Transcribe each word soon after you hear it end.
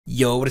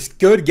Yo, what is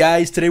good,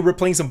 guys? Today we're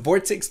playing some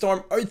Vortex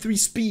Storm R3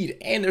 Speed,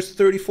 and there's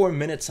 34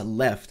 minutes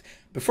left.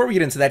 Before we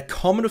get into that,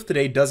 comment of the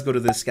day does go to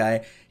this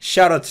guy.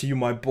 Shout out to you,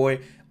 my boy.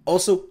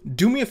 Also,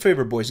 do me a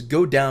favor, boys.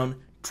 Go down,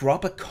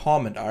 drop a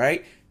comment,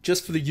 alright?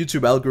 Just for the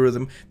YouTube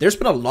algorithm. There's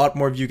been a lot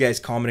more of you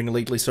guys commenting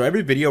lately, so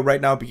every video right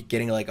now will be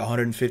getting like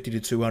 150 to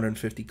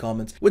 250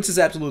 comments, which is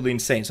absolutely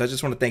insane, so I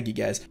just want to thank you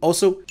guys.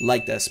 Also,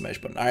 like that smash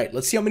button. Alright,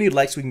 let's see how many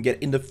likes we can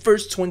get in the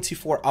first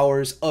 24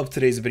 hours of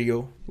today's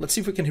video. Let's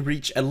see if we can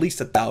reach at least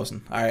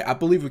 1,000. Alright, I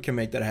believe we can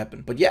make that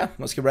happen. But yeah,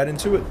 let's get right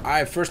into it.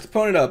 Alright, first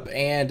opponent up,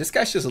 and this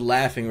guy's just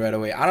laughing right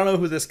away. I don't know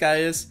who this guy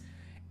is.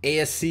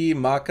 ASC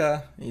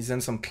Maka, he's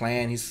in some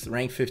clan, he's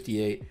rank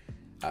 58.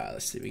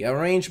 Let's see, we got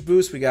range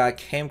boost, we got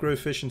cam grow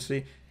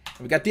efficiency,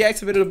 we got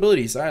deactivated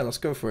abilities. Alright, let's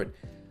go for it.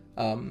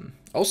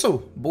 Also,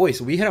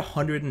 boys, we hit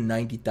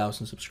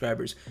 190,000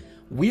 subscribers.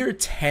 We are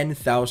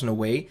 10,000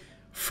 away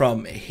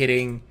from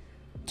hitting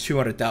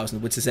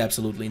 200,000, which is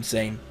absolutely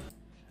insane.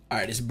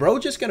 Alright, is bro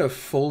just gonna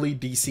fully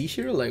DC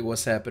here? Like,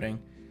 what's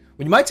happening?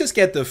 We might just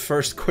get the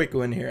first quick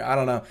win here. I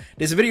don't know.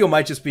 This video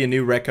might just be a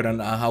new record on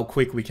how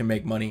quick we can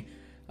make money.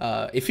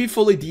 If he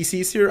fully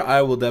DCs here,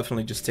 I will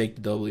definitely just take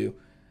the W.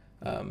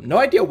 No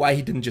idea why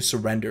he didn't just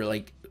surrender.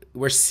 Like,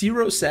 we're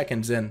 0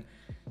 seconds in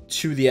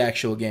to the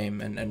actual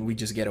game, and we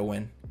just get a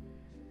win.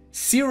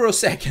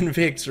 0-second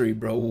victory,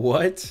 bro.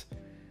 What?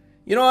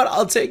 You know what?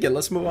 I'll take it.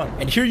 Let's move on.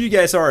 And here you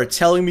guys are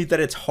telling me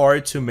that it's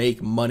hard to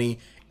make money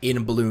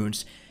in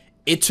Bloons.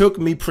 It took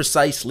me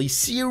precisely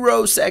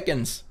 0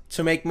 seconds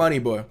to make money,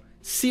 boy.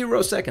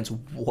 0 seconds.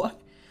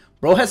 What?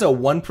 Bro has a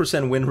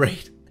 1% win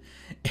rate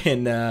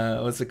in,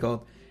 what's it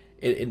called?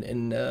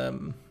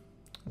 In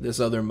this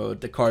other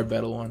mode, the card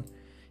battle one.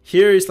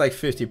 Here is like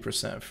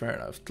 50%. Fair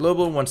enough.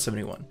 Global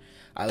 171.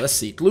 Alright, let's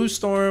see. Glue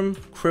Storm,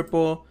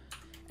 Cripple,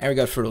 and we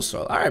got Fertile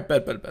Soil. Alright,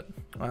 bet.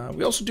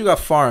 We also do got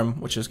Farm,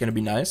 which is going to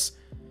be nice.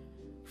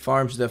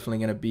 Farm's definitely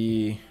going to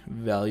be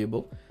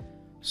valuable.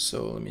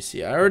 So let me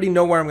see. I already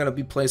know where I'm going to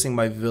be placing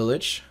my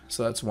village.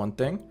 So that's one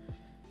thing.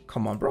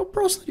 Come on, bro.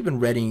 Bro's not even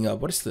readying up.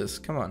 What is this?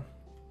 Come on.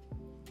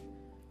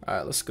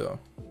 Alright, let's go.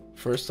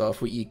 First off,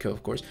 we eco,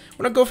 of course.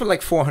 We're gonna go for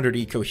like 400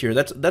 eco here.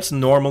 That's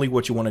normally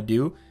what you want to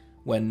do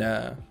when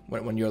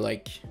you're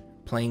like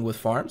playing with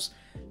farms,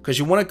 because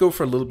you want to go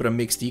for a little bit of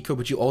mixed eco,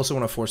 but you also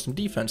want to force some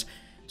defense.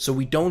 So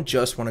we don't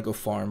just want to go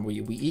farm.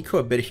 We eco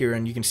a bit here,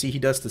 and you can see he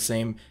does the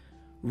same.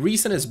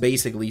 Reason is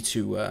basically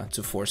to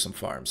force some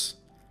farms.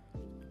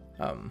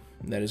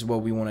 That is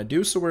what we want to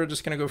do. So we're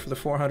just gonna go for the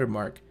 400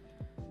 mark.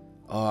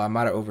 Oh, I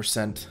might have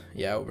oversent.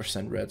 Yeah,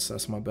 oversent red. So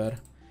that's my bad.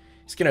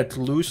 He's gonna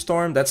Glue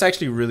Storm. That's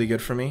actually really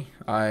good for me.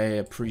 I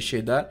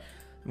appreciate that.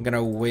 I'm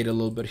gonna wait a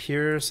little bit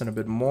here, send a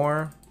bit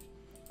more.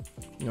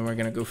 You know, we're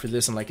gonna go for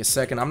this in like a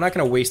second. I'm not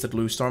gonna waste a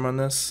Glue Storm on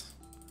this.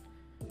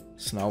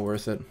 It's not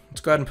worth it. Let's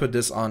go ahead and put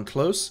this on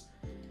close.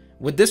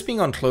 With this being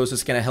on close,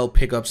 it's gonna help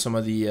pick up some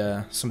of the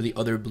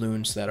other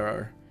Bloons that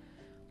are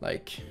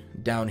like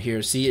down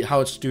here. See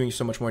how it's doing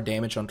so much more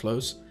damage on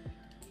close.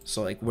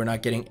 So like we're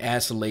not getting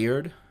as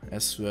layered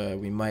as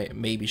we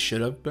maybe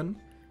should have been.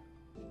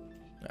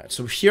 Alright,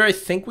 so here I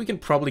think we can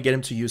probably get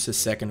him to use his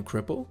second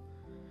cripple.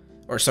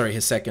 Or sorry,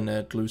 his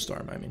second Glue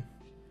Storm, I mean.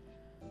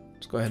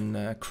 Let's go ahead and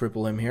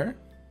cripple him here.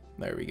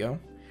 There we go.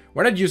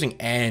 We're not using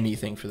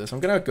anything for this. I'm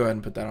gonna go ahead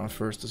and put that on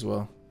first as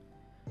well.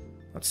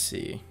 Let's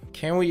see.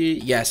 Can we?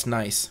 Yes,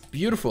 nice.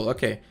 Beautiful,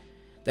 okay.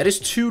 That is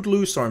 2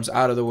 Glue Storms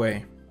out of the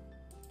way.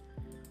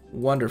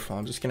 Wonderful.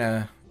 I'm just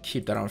gonna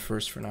keep that on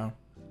first for now.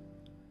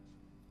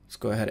 Let's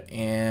go ahead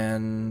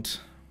and...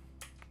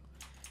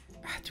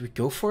 do we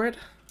go for it?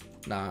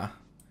 Nah.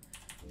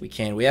 We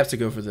can't. We have to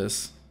go for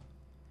this.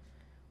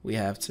 We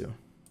have to.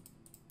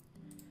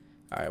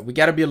 Alright, we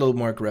gotta be a little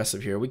more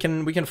aggressive here. We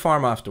can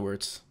farm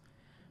afterwards.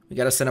 We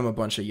gotta send him a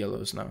bunch of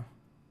yellows now.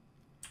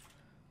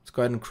 Let's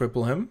go ahead and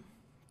cripple him.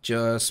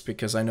 Just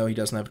because I know he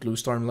doesn't have Glue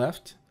Storm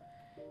left.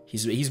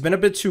 He's been a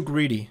bit too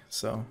greedy,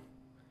 so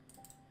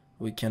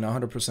we can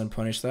 100%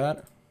 punish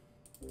that.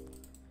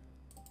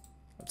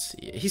 Let's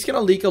see. He's gonna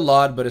leak a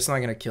lot, but it's not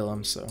gonna kill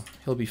him, so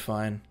he'll be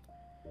fine.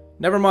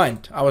 Never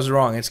mind. I was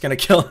wrong. It's gonna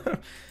kill him.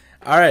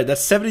 Alright,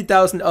 that's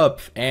 70,000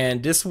 up.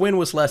 And this win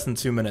was less than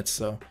 2 minutes,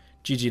 so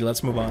GG,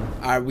 let's move on.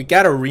 Alright, we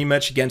got a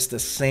rematch against the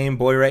same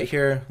boy right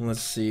here.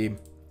 Let's see.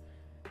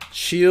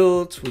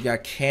 Shield, we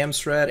got Cam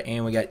Shred,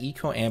 and we got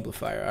Eco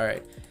Amplifier.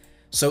 Alright.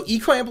 So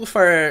Eco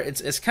Amplifier,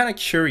 it's kind of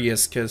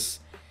curious because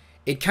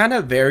it kind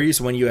of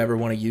varies when you ever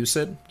want to use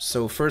it.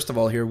 So first of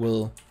all, here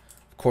we'll,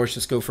 of course,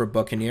 just go for a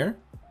Buccaneer.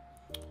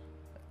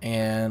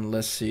 And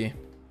let's see.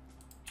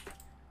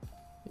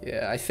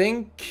 Yeah, I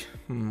think...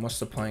 what's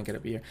the plan gonna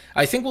be here?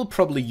 I think we'll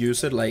probably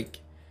use it, like,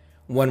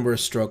 when we're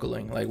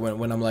struggling. Like,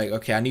 when I'm like,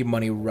 okay, I need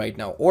money right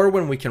now. Or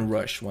when we can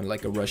rush, when,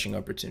 like, a rushing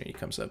opportunity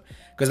comes up.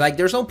 Because, like,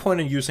 there's no point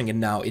in using it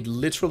now. It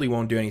literally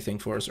won't do anything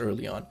for us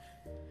early on.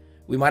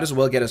 We might as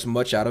well get as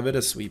much out of it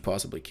as we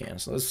possibly can.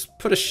 So let's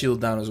put a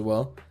shield down as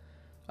well.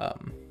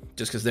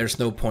 Just because there's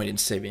no point in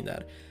saving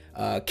that.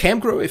 Cam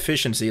grow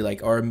efficiency,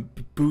 like our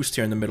boost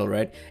here in the middle,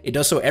 right? It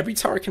does so every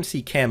tower can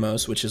see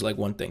camos, which is like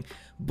one thing,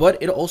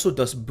 but it also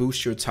does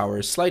boost your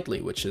tower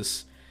slightly, which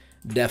is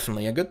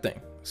definitely a good thing.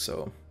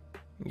 So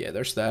yeah,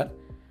 there's that.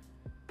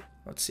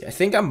 Let's see. I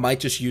think I might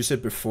just use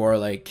it before,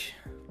 like,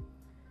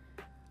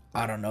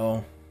 I don't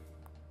know,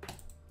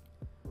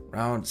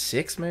 round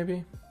 6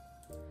 maybe.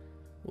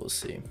 We'll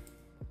see.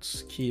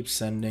 Let's keep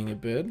sending a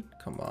bit.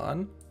 Come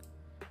on.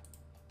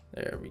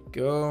 There we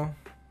go.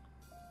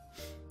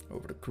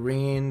 Over the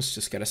greens.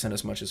 Just gotta send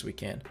as much as we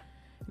can.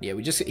 Yeah,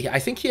 I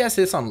think he has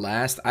this on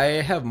last. I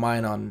have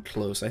mine on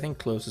close. I think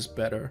close is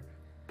better.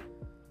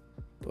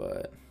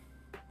 But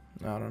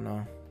I don't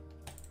know.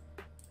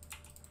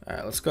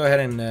 Alright, let's go ahead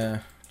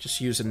and just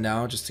use it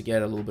now just to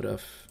get a little bit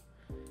of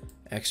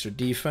extra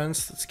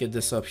defense. Let's get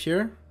this up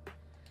here.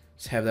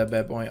 Let's have that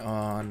bad boy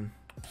on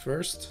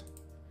first.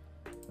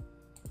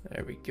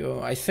 There we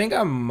go. I think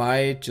I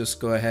might just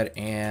go ahead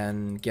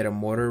and get a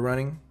mortar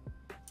running.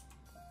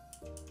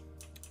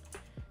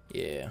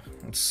 Yeah,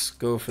 let's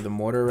go for the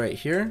mortar right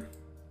here.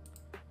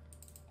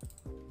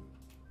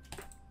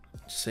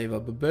 Save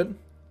up a bit.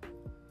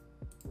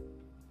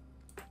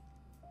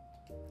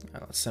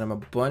 Let's send him a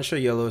bunch of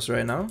yellows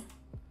right now.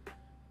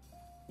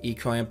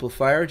 Eco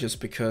amplifier, just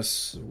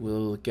because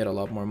we'll get a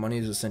lot more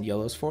money to send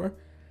yellows for.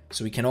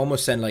 So we can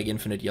almost send like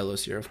infinite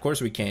yellows here. Of course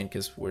we can't,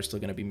 because we're still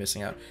going to be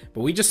missing out.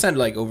 But we just send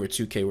like over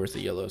 2k worth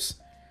of yellows.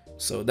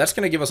 So that's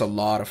going to give us a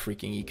lot of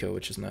freaking eco,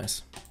 which is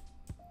nice.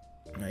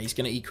 He's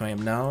going to eco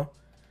him now.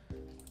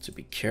 To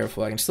be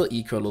careful. I can still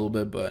eco a little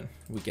bit, but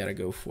we got to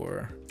go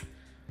for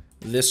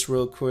this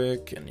real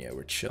quick. And yeah,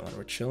 we're chilling.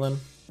 We're chilling.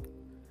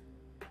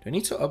 Do I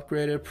need to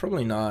upgrade it?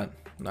 Probably not.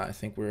 Nah, I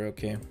think we're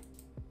okay.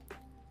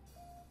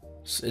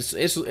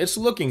 It's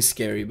looking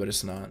scary, but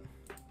it's not.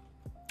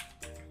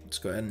 Let's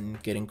go ahead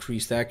and get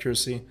increased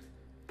accuracy.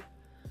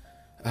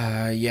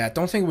 Yeah, I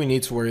don't think we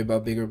need to worry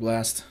about bigger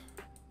blast.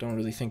 Don't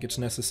really think it's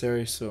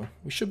necessary, so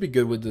we should be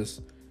good with this.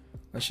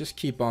 Let's just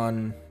keep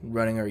on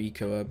running our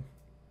eco up.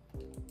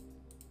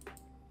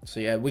 So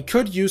yeah, we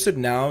could use it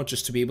now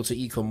just to be able to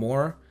eco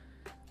more.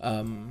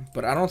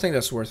 But I don't think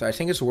that's worth it. I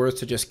think it's worth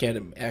to just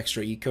get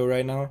extra eco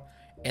right now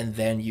and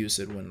then use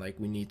it when like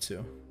we need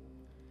to.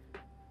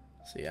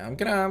 So yeah, I'm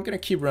gonna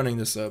keep running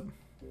this up.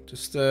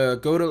 Just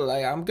go to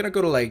like I'm gonna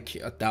go to like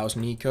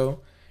 1,000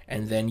 eco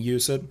and then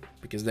use it,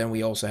 because then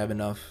we also have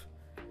enough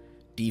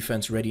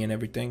defense ready and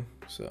everything.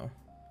 So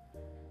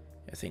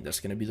I think that's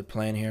gonna be the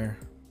plan here.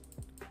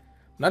 I'm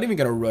not even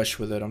gonna rush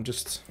with it. I'm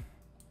just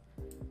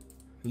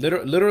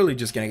literally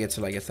just gonna get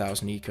to like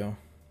 1,000 eco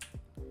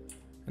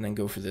and then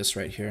go for this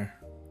right here.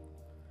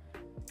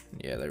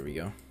 Yeah, there we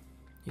go.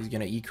 He's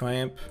gonna eco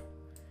amp.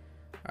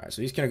 Alright,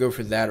 so he's gonna go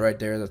for that right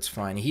there. That's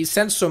fine. He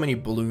sends so many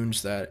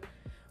balloons that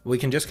we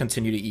can just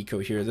continue to eco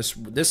here. This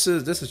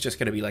is just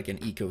gonna be like an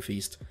eco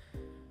feast.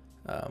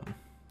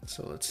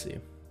 So let's see.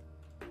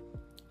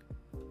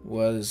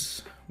 What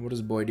is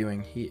boy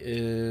doing?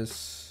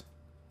 He's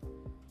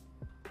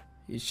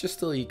just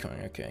still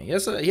ecoing. Okay, he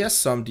has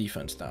some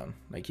defense down.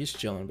 Like he's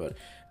chilling, but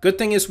good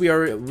thing is we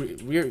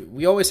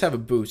always have a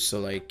boost, so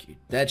like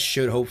that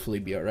should hopefully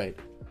be all right.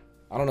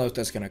 I don't know if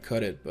that's gonna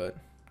cut it, but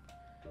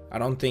I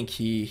don't think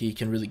he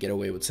can really get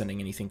away with sending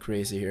anything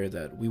crazy here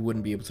that we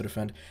wouldn't be able to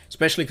defend,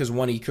 especially because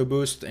one eco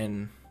boost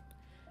and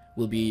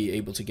we'll be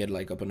able to get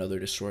like up another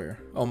destroyer,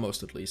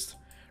 almost at least.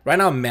 Right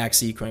now I'm max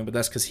ecoing, but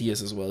that's because he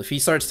is as well. If he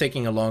starts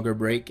taking a longer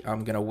break,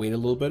 I'm gonna wait a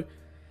little bit.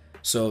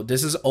 So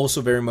this is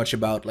also very much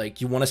about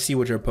like you want to see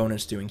what your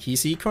opponent's doing.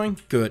 He's ecoing,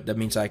 good. That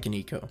means I can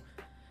eco.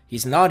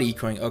 He's not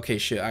ecoing. Okay,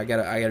 shit. I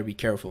gotta be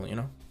careful. You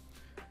know.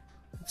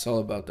 It's all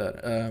about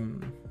that.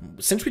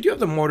 Since we do have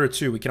the mortar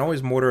too, we can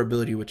always mortar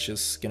ability, which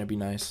is gonna be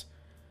nice.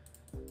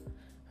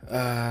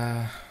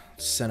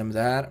 Send him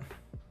that.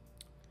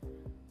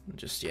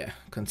 Just yeah,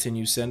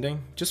 continue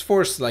sending. Just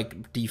force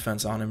like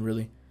defense on him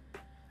really.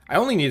 I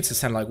only needed to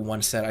send like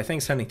one set. I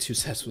think sending 2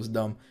 sets was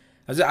dumb.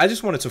 I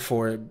just wanted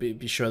to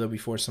be sure that we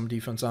force some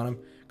defense on him.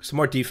 Because the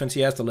more defense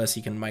he has, the less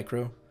he can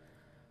micro.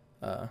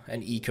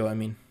 And eco, I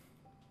mean.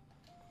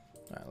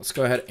 Alright, let's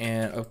go ahead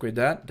and upgrade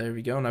that. There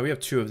we go. Now we have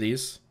 2 of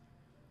these.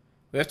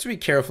 We have to be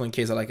careful in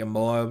case of like a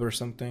Moab or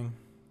something.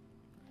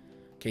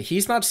 Okay,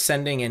 he's not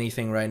sending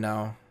anything right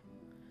now.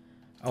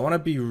 I want to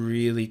be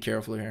really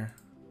careful here.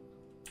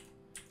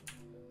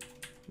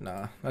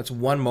 Nah, that's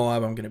 1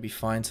 Moab. I'm going to be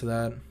fine to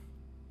that.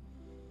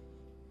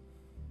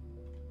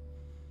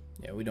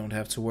 Yeah, we don't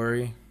have to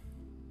worry.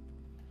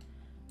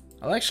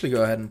 I'll actually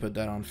go ahead and put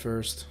that on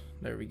first.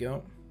 There we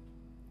go.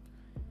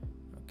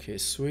 Okay,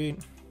 sweet.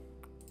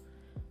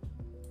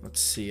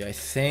 Let's see. I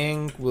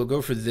think we'll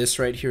go for this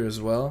right here as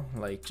well.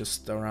 Like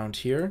just around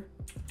here.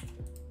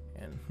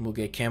 And we'll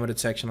get camo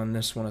detection on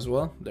this one as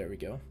well. There we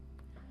go.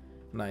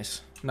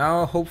 Nice.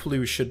 Now hopefully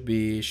we should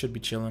be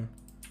chilling.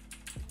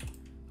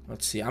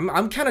 Let's see.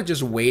 I'm kind of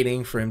just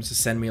waiting for him to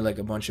send me like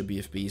a bunch of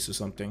BFBs or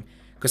something.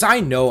 Because I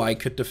know I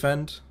could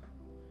defend.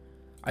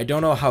 I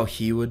don't know how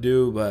he would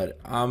do, but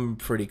I'm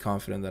pretty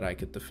confident that I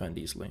could defend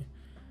easily.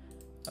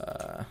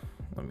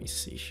 Let me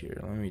see here.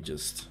 Let me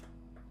just...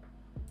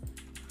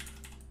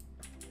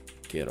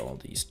 get all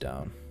these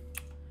down.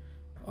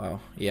 Wow.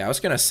 Yeah, I was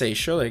gonna say,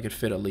 surely I could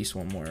fit at least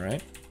one more,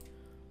 right?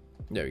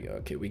 There we go.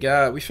 Okay,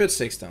 we fit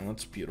 6 down.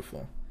 That's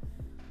beautiful.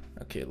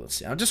 Okay, let's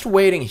see. I'm just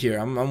waiting here.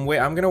 I'm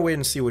gonna wait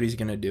and see what he's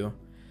gonna do.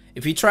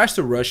 If he tries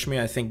to rush me,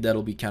 I think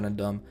that'll be kind of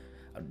dumb.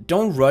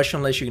 Don't rush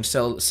unless you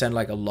can send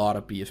like a lot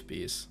of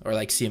BFBs or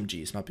like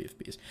CMGs, not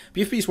BFBs.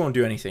 BFBs won't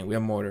do anything. We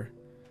have mortar.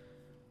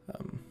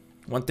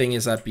 One thing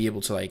is I'd be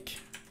able to like,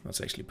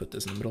 let's actually put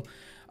this in the middle.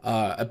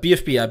 A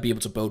BFB, I'd be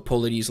able to boat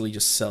pull it easily.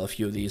 Just sell a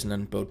few of these and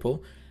then boat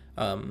pull.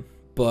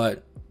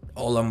 But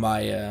all of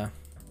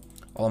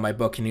my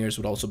Buccaneers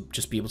would also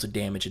just be able to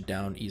damage it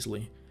down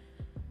easily.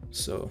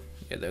 So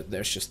yeah,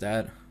 there's just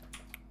that.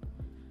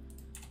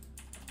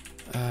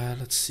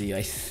 Let's see.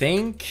 I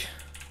think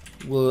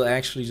we'll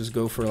actually just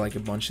go for like a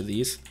bunch of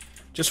these,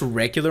 just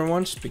regular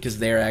ones, because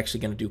they're actually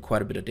going to do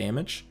quite a bit of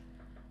damage.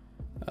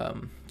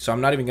 So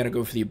I'm not even going to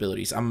go for the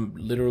abilities. I'm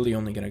literally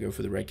only going to go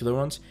for the regular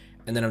ones,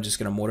 and then I'm just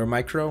going to mortar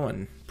micro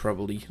and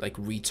probably like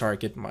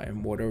retarget my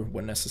mortar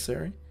when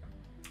necessary,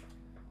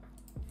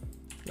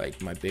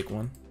 like my big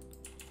one.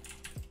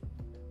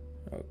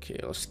 Okay,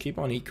 let's keep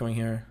on ecoing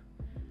here.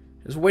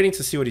 Just waiting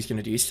to see what he's going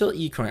to do. He's still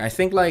ecoing. I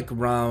think like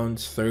round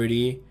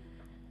 30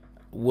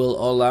 will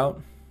all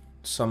out,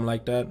 something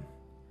like that.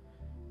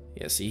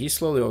 Yeah, see, he's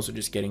slowly also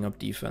just getting up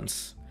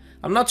defense.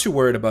 I'm not too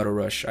worried about a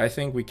rush. I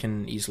think we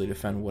can easily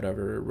defend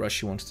whatever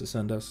rush he wants to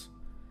send us.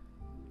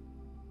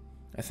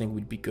 I think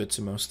we'd be good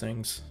to most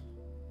things.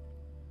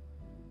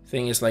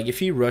 Thing is, like, if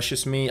he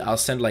rushes me, I'll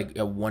send like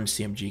a 1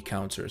 CMG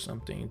counter or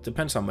something. It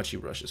depends how much he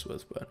rushes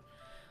with, but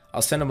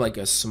I'll send him like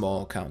a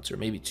small counter,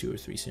 maybe 2 or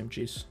 3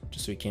 CMGs,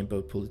 just so he can't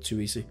both pull it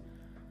too easy.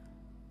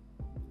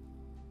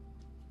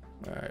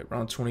 Alright,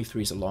 round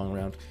 23 is a long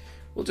round.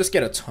 We'll just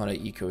get a ton of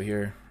eco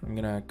here. I'm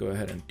gonna go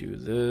ahead and do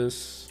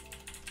this.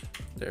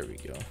 There we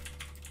go.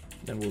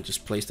 Then we'll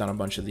just place down a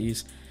bunch of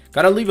these.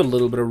 Gotta leave a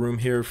little bit of room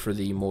here for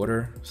the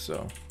mortar,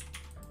 so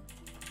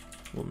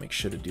we'll make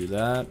sure to do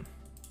that.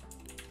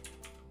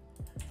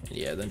 And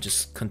yeah, then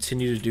just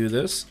continue to do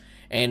this.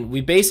 And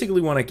we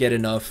basically want to get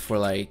enough for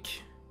like,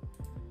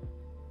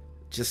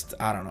 just,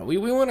 I don't know. We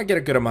want to get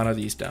a good amount of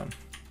these down.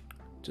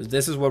 Just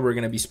this is what we're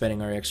going to be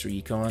spending our extra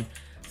eco on.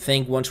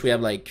 Think once we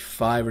have like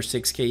 5 or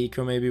 6k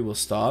eco, maybe we'll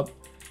stop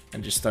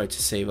and just start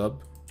to save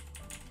up.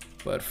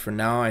 But for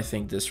now, I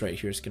think this right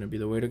here is going to be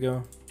the way to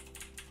go.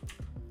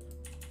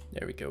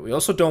 There we go. We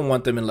also don't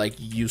want them in like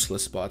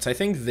useless spots. I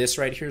think this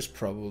right here is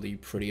probably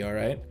pretty all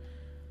right.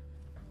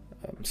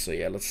 So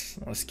yeah,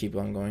 let's keep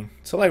on going.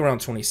 So like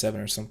around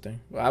 27 or something.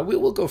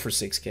 We'll go for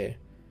 6k.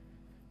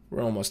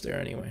 We're almost there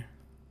anyway.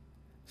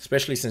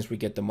 Especially since we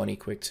get the money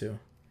quick too.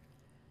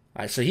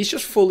 Alright, so he's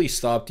just fully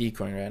stopped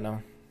decoying right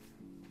now.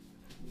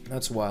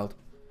 That's wild.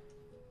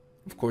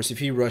 Of course, if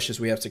he rushes,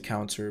 we have to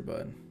counter,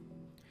 but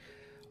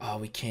oh,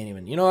 we can't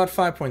even. You know what?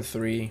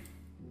 5.3.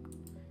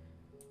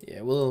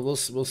 Yeah, we'll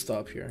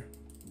stop here.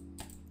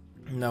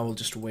 Now we'll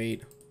just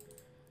wait.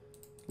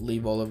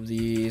 Leave all of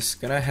these.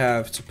 Gonna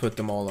have to put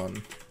them all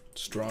on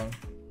strong.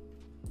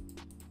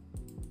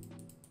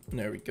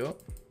 There we go.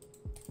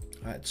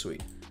 Alright,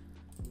 sweet.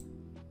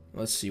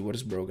 Let's see, what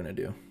is bro gonna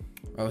do?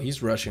 Oh,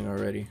 he's rushing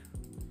already.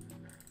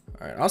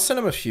 Alright, I'll send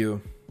him a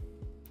few.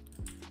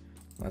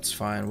 That's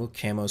fine. We'll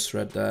camo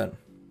thread that.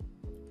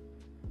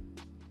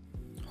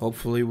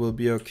 Hopefully we'll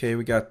be okay.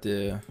 We got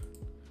the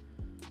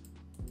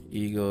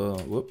eagle.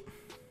 Whoop.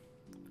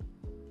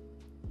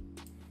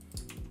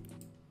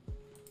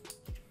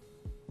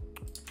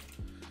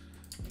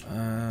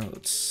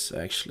 Let's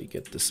actually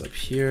get this up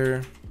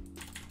here,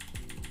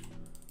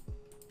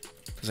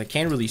 because I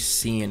can't really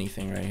see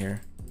anything right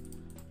here,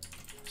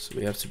 so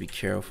we have to be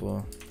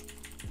careful.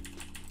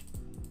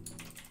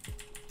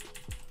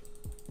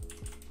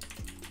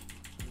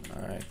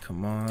 Alright,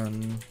 come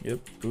on. Yep,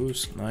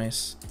 boost,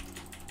 nice.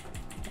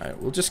 Alright,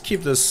 we'll just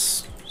keep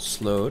this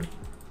slowed.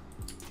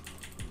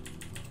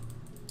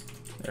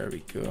 There we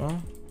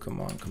go. Come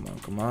on, come on,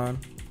 come on.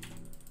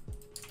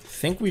 I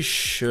think we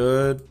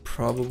should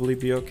probably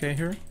be okay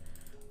here.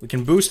 We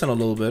can boost in a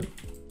little bit.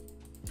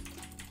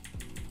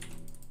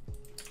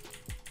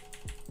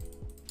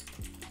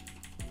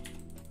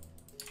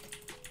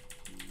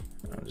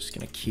 I'm just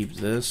gonna keep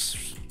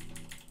this.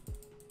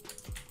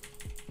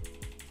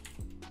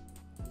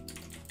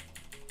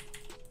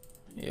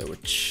 Yeah, we're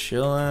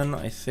chilling,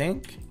 I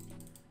think.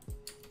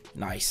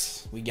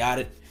 Nice, we got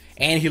it.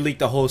 And he leaked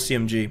the whole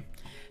CMG.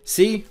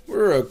 See,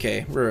 we're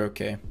okay, we're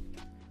okay.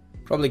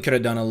 Probably could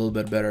have done a little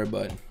bit better,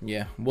 but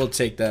yeah, we'll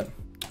take that.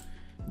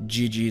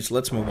 GG's,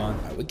 let's move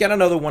on. Right, we got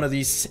another one of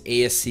these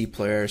ASC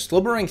players.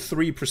 Global rank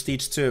 3,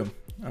 prestige 2.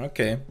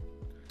 Okay.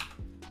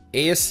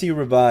 ASC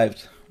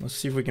revived. Let's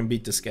see if we can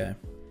beat this guy.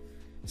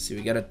 Let's see,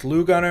 we got a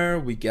Glue Gunner,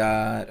 we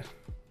got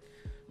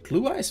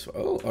Glue Ice,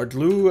 oh, or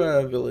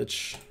Glue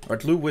Village, or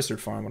Glue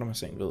Wizard Farm. What am I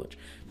saying? Village.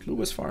 Glue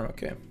Wizard Farm,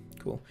 okay,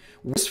 cool.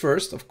 Wiz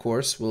first, of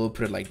course, we'll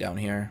put it like down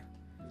here.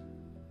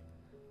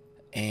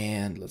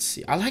 And let's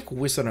see, I like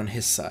Wizard on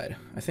his side.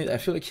 I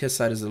feel like his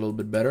side is a little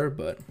bit better,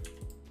 but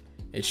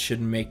it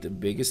shouldn't make the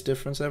biggest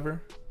difference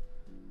ever.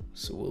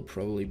 So we'll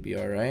probably be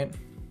alright.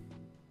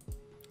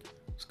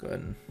 Let's go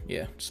ahead and,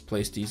 yeah, just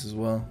place these as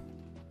well.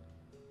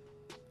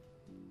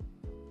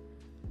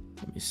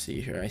 Let me see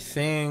here. I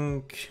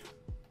think,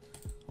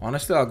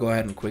 honestly, I'll go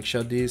ahead and quick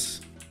shot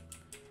these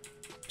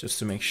just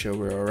to make sure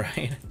we're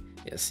alright.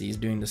 Yeah, see, he's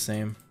doing the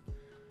same.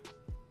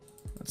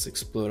 Let's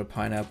explode a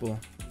pineapple.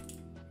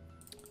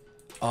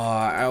 Oh,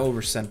 I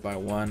oversent by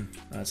 1.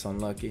 That's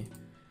unlucky.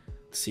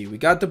 Let's see, we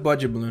got the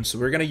budget balloon, so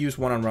we're gonna use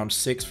one on round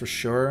 6 for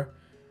sure,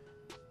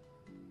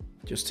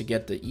 just to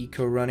get the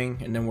eco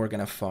running, and then we're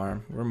gonna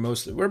farm.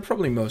 We're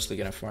probably mostly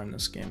gonna farm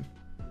this game.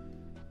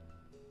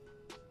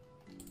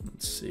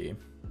 Let's see.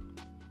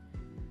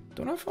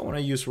 Don't know if I want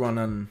to use one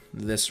on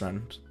this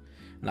round.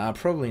 Nah,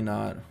 probably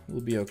not.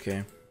 We'll be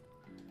okay.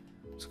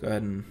 Let's go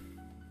ahead and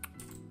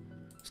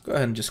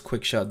just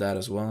quick shot that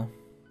as well.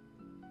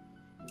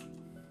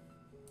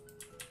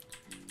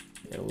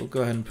 Yeah, we'll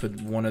go ahead and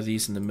put one of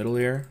these in the middle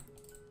here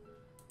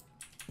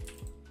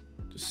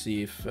to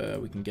see if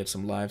we can get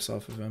some lives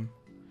off of him.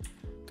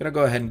 Gonna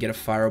go ahead and get a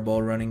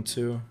fireball running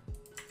too.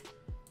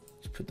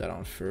 Let's put that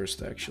on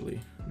first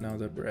actually, now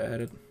that we're at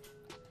it.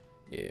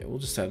 Yeah, we'll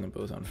just have them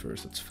both on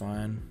first, that's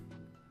fine.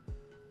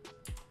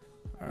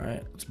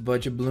 Alright, let's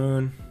budget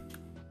balloon.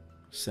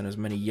 Send as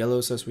many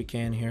yellows as we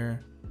can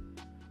here.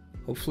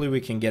 Hopefully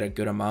we can get a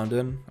good amount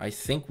in. I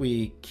think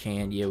we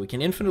can, yeah, we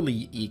can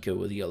infinitely eco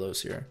with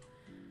yellows here,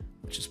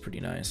 which is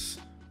pretty nice.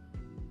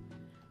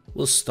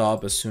 We'll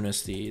stop as soon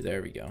as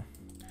there we go.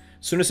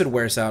 As soon as it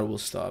wears out, we'll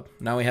stop.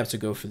 Now we have to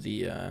go for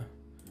the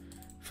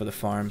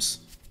farms.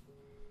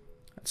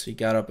 So he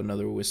got up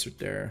another wizard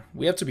there.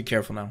 We have to be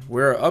careful now.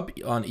 We're up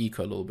on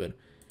eco a little bit,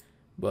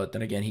 but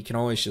then again, he can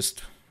always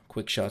just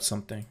quick shot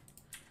something.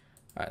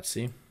 Alright,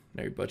 see?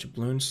 There you budget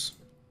balloons.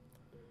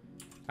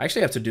 I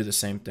actually have to do the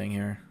same thing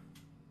here.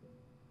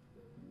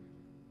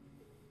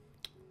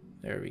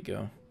 There we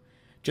go.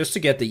 Just to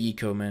get the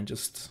eco, man.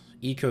 Just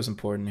eco is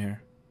important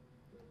here.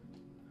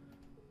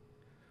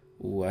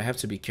 Ooh, I have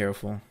to be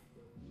careful.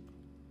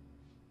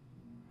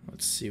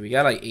 Let's see. We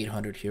got like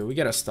 800 here. We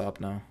gotta stop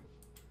now.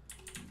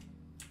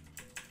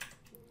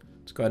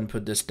 Let's go ahead and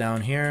put this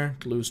down here.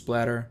 Glue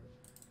splatter.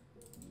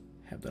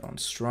 Have that on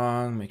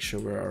strong. Make sure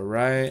we're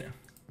alright.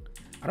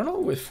 I don't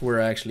know if we're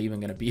actually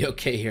even gonna be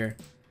okay here.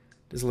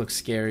 This looks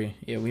scary.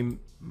 Yeah, we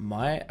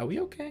might. Are we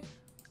okay?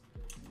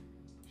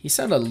 He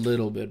said a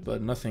little bit,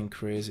 but nothing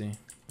crazy.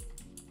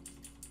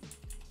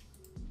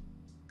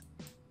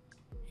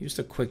 He used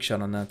a quick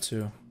shot on that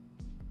too.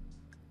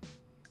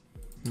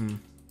 I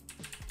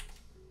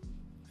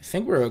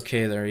think we're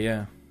okay there,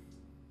 yeah.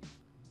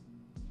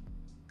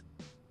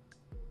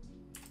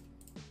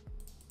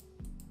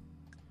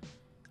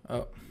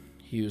 Oh,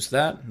 he used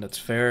that. That's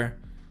fair.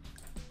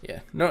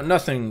 Yeah,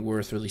 nothing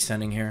worth really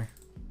sending here.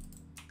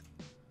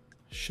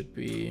 Should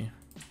be.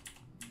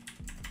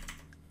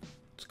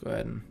 Let's go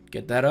ahead and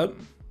get that up.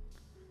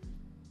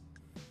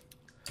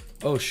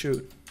 Oh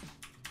shoot.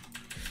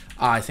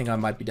 Ah, I think I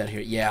might be dead here.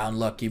 Yeah,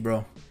 unlucky,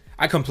 bro.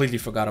 I completely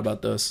forgot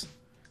about those.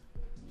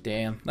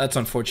 Damn, that's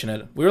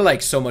unfortunate. We were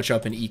like so much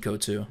up in eco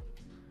too.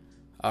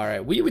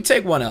 Alright, we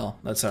take 1L.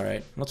 That's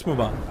alright. Let's move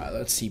on. Alright,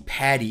 let's see.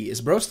 Patty. Is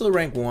bro still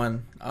rank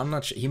 1? I'm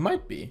not sure. He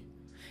might be.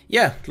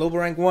 Yeah, global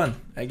rank 1.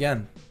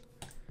 Again.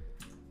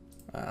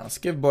 Let's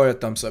give boy a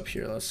thumbs up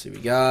here. Let's see. We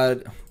got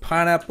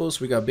pineapples.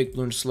 We got big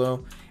balloon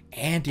slow.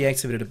 And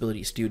deactivated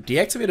abilities. Dude,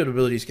 deactivated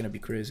ability is going to be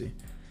crazy.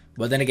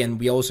 But then again,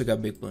 we also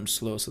got big balloon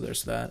slow, so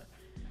there's that.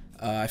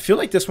 I feel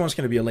like this one's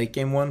going to be a late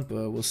game one,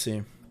 but we'll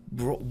see.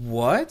 Bro,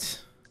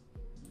 what?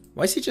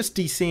 Why is he just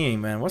DCing,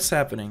 man? What's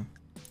happening?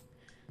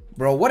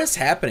 Bro, what is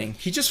happening?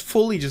 He just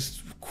fully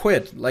just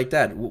quit like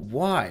that.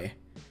 Why?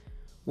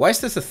 Why is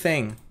this a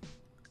thing?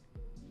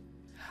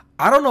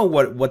 I don't know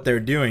what they're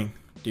doing,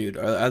 dude.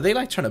 Are they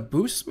like trying to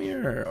boost me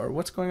or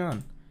what's going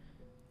on?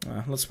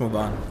 Let's move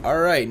on.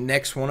 Alright,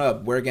 next one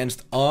up. We're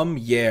against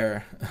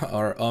yeah.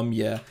 Or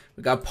yeah.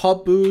 We got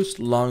pop boost,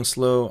 long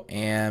slow,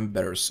 and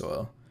better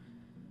soil.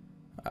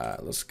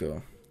 Let's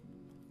go.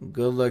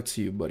 Good luck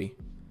to you, buddy.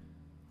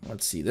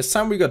 Let's see. This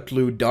time we got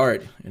blue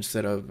dart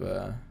instead of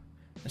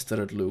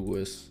blue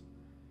whiz.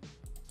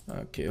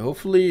 Okay,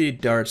 hopefully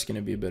dart's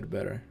gonna be a bit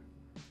better.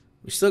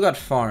 We still got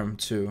farm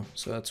too,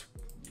 so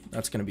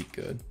that's gonna be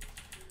good.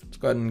 Let's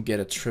go ahead and get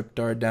a trip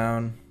dart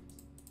down.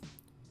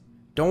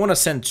 Don't want to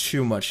send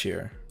too much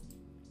here.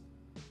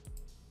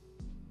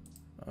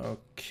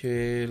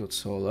 Okay,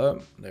 let's hold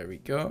up. There we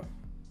go.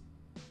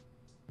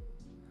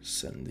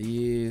 Send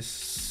these,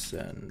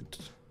 send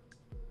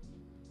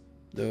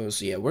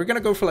those. Yeah, we're gonna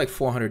go for like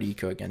 400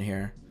 eco again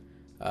here.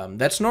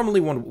 That's normally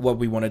what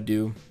we want to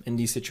do in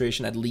these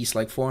situations, at least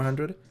like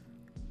 400.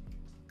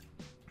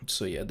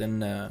 So yeah,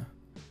 then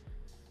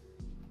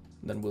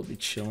we'll be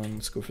chilling.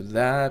 Let's go for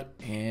that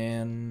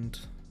and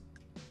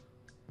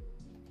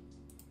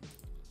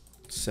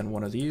send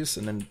one of these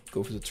and then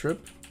go for the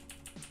trip.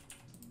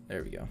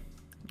 There we go.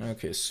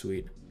 Okay,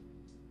 sweet.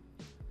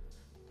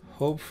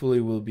 Hopefully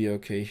we'll be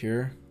okay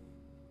here.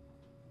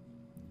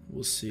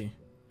 We'll see.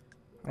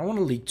 I don't want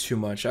to leak too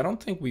much. I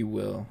don't think we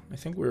will. I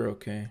think we're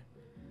okay.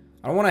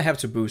 I don't want to have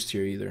to boost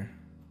here either.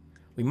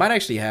 We might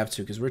actually have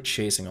to because we're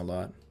chasing a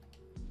lot.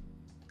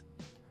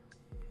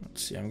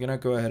 Let's see, I'm gonna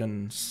go ahead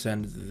and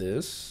send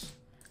this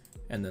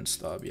and then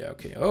stop. Yeah,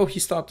 okay. Oh, he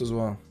stopped as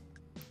well.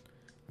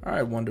 All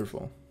right,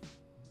 wonderful.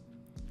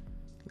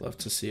 Love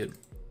to see it.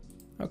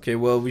 Okay,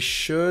 well, we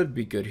should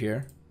be good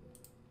here.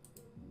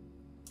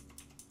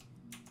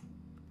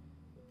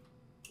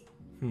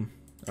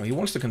 Oh, he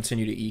wants to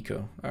continue to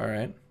eco. All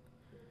right.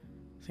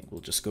 I think we'll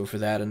just go for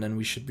that, and then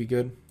we should be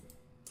good.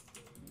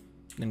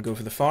 Then go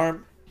for the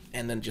farm,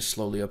 and then just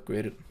slowly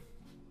upgrade it.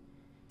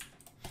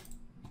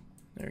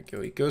 There we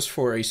go. He goes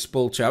for a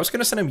Spolcha. I was going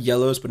to send him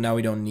yellows, but now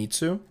we don't need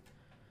to.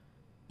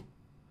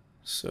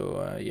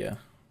 So, yeah.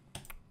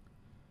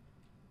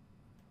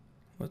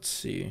 Let's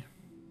see.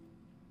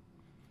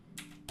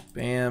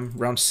 Bam.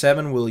 Round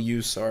 7, we'll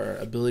use our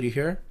ability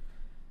here.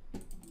 I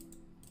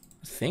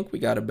think we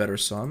got a better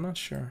saw. I'm not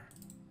sure.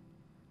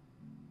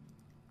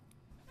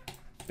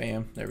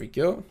 Bam. There we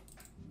go.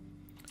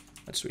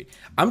 That's sweet.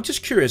 I'm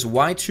just curious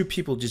why 2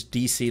 people just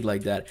DC'd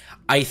like that.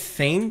 I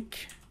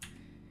think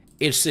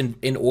it's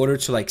in order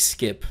to like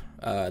skip.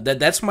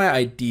 That's my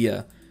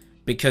idea.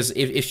 Because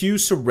if you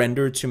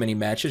surrender too many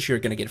matches, you're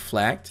going to get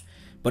flagged.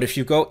 But if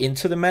you go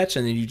into the match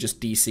and then you just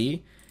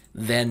DC,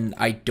 then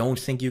I don't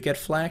think you get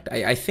flagged.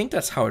 I think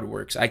that's how it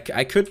works. I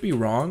could be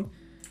wrong.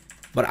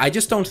 But I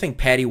just don't think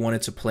Patty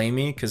wanted to play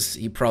me because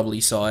he probably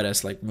saw it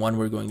as like, 1,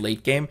 we're going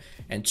late game,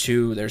 and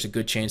 2, there's a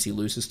good chance he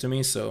loses to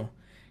me. So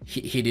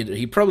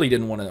he probably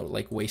didn't want to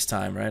like waste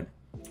time, right?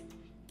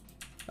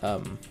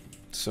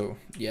 So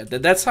yeah,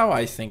 that's how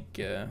I think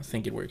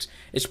it works.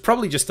 It's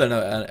probably just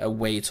a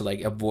way to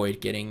like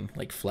avoid getting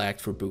like flagged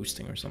for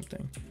boosting or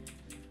something.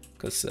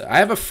 Because I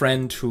have a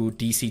friend who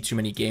DC'd too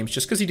many games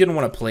just because he didn't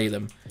want to play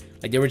them.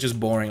 Like they were just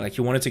boring. Like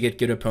he wanted to get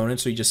good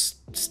opponents, so he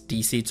just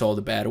DC'd to all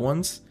the bad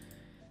ones.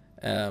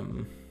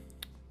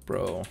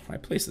 Bro, I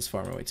placed this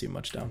farmer way too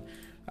much down.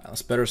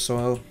 Let's better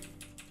soil.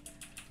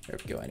 There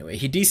we go. Anyway,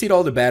 he DC'd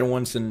all the bad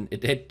ones, and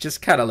it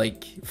just kind of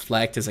like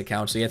flagged his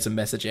account, so he had to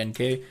message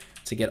NK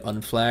to get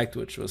unflagged,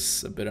 which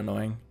was a bit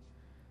annoying.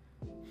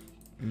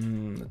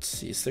 Let's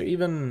see. Is there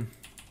even...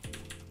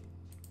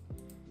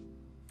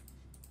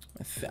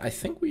 I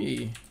think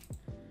we...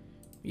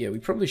 Yeah, we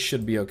probably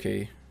should be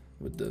okay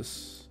with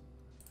this.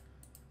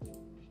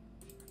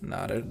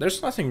 Nah,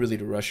 there's nothing really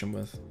to rush him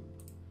with.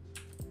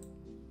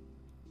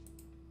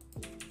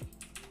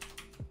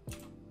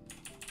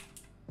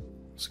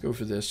 Let's go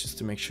for this just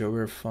to make sure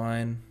we're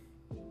fine.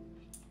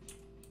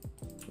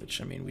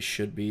 Which, I mean, we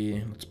should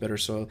be. Let's better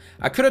soil.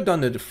 I could have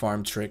done the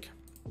farm trick.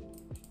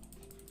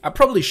 I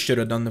probably should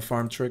have done the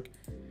farm trick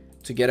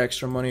to get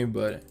extra money,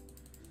 but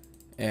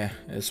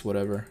it's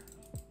whatever.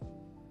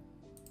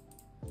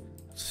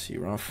 Let's see,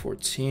 round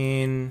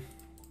 14.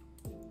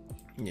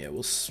 Yeah,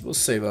 we'll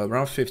save up.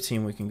 Round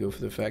 15, we can go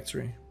for the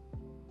factory.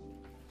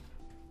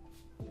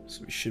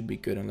 So we should be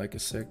good in like a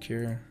sec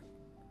here.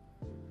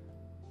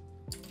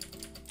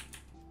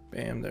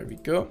 Bam, there we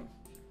go.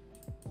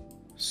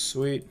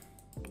 Sweet.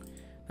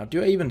 Now,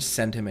 do I even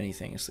send him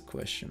anything is the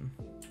question.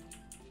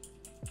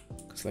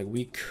 Because, like,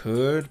 we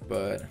could,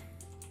 but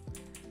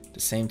at the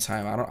same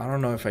time, I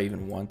don't know if I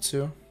even want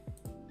to.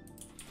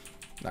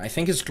 I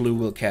think his glue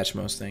will catch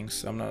most things.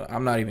 So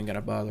I'm not even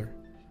gonna bother.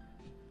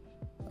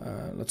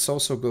 Let's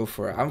also go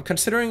for... I'm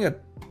considering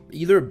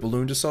either a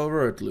balloon dissolver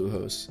or a glue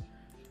hose.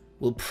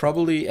 We'll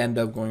probably end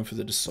up going for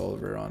the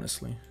dissolver,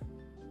 honestly.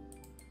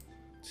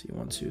 See,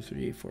 1, 2,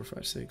 3, 4,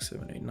 5, 6,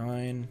 7, 8,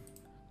 9,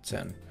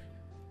 10.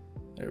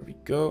 There we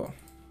go.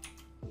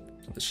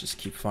 Let's just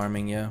keep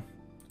farming, yeah.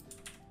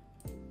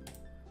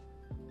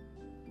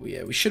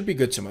 Yeah, we should be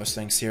good to most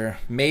things here.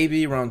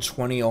 Maybe around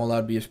 20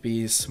 all-out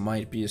BFBs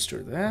might be a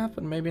start.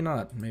 But maybe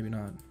not. Maybe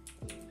not.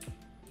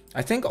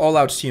 I think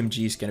all-out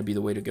CMG is going to be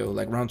the way to go.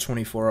 Like, round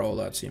 24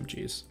 all-out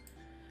CMGs.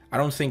 I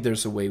don't think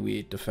there's a way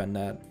we defend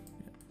that.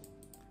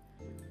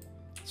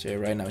 So yeah,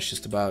 right now it's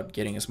just about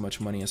getting as much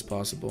money as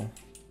possible.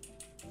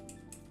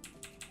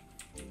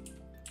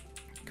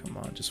 Come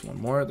on, just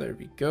one more. There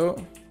we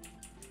go.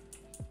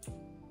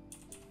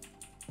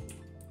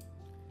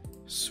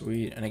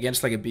 Sweet. And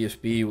against like a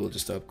BFB, we'll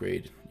just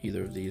upgrade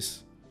either of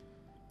these.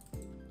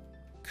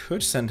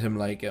 Could send him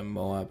like a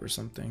Moab or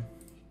something.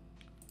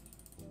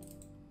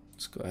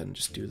 Let's go ahead and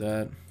just do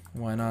that.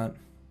 Why not?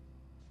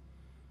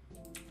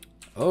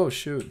 Oh,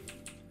 shoot.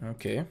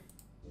 Okay.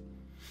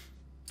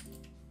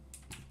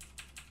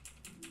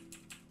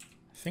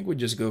 I think we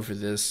just go for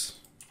this.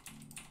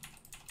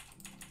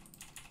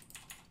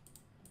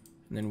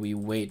 And then we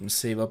wait and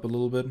save up a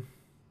little bit.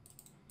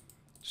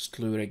 Just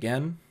glue it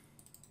again.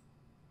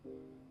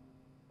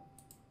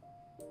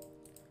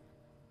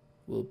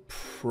 We'll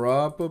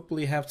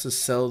probably have to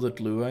sell the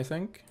glue, I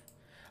think.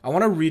 I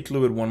want to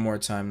re-glue it one more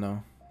time,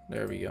 though.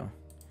 There we go.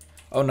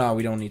 Oh, no,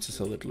 we don't need to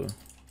sell the glue.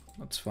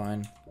 That's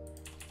fine.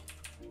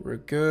 We're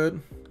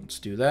good. Let's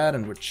do that,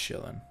 and we're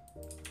chilling.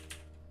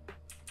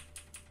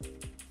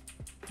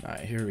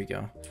 Alright, here we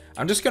go.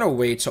 I'm just going to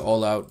wait to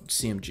all out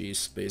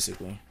CMGs,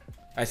 basically.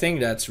 I think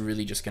that's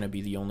really just going to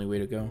be the only way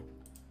to go.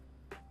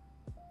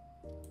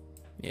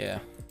 Yeah.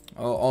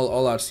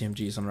 All out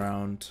CMGs on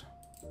round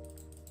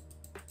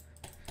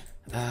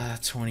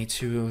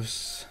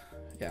 22s.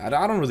 Yeah,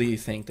 I don't really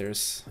think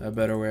there's a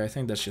better way. I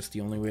think that's just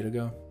the only way to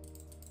go.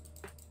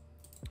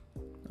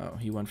 Oh,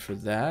 he went for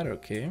that.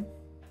 Okay.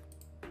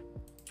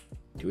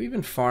 Do we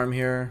even farm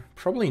here?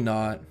 Probably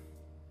not.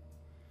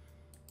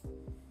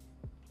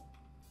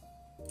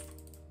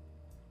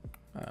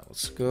 Alright,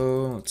 let's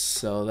go. Let's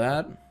sell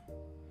that.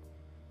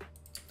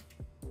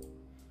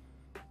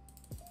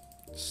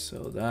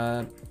 Sell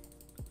that.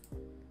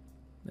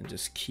 Then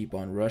just keep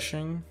on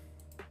rushing.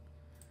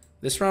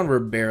 This round we're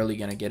barely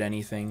gonna get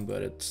anything,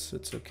 but it's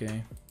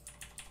okay.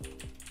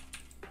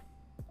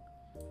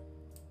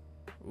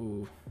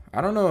 Ooh,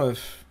 I don't know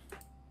if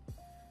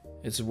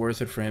it's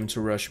worth it for him to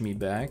rush me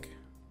back.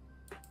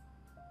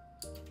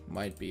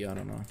 Might be, I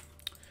don't know.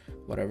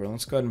 Whatever,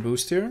 let's go ahead and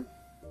boost here.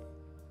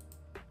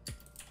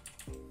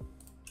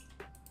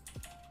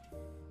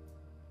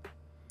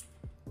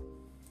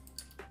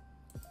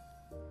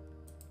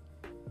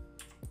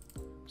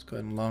 Let's go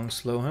ahead and long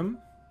slow him.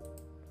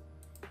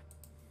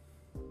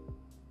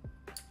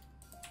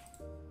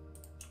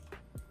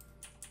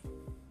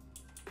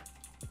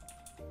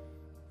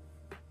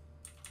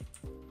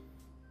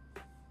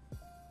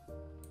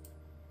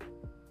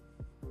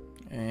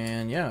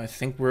 And yeah, I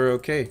think we're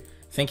okay. I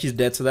think he's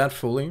dead to that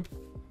fully.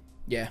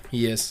 Yeah,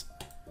 he is.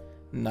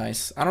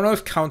 Nice. I don't know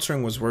if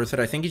countering was worth it.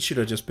 I think he should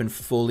have just been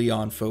fully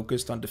on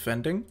focused on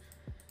defending.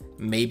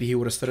 Maybe he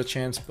would have stood a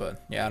chance,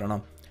 but yeah, I don't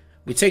know.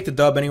 We take the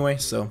dub anyway,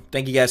 so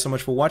thank you guys so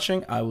much for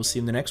watching. I will see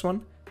you in the next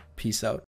one. Peace out.